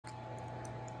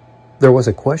There was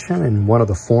a question in one of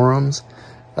the forums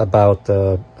about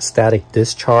the static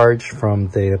discharge from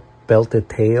the belted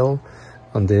tail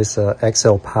on this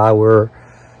XLP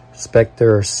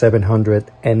Specter 700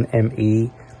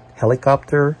 NME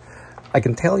helicopter. I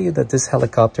can tell you that this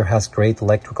helicopter has great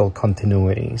electrical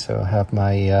continuity. So I have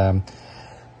my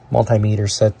multimeter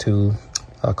set to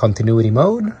continuity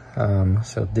mode.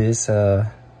 So this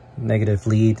negative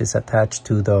lead is attached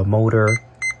to the motor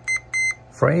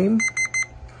frame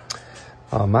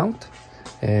mount,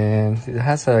 and it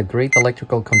has a great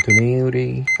electrical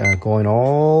continuity going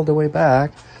all the way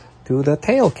back to the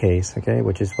tail case, okay,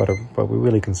 which is what we're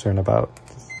really concerned about.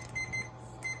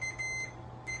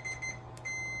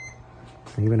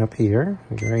 Even up here,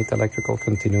 great electrical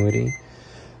continuity.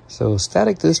 So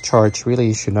static discharge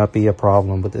really should not be a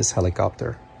problem with this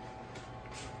helicopter.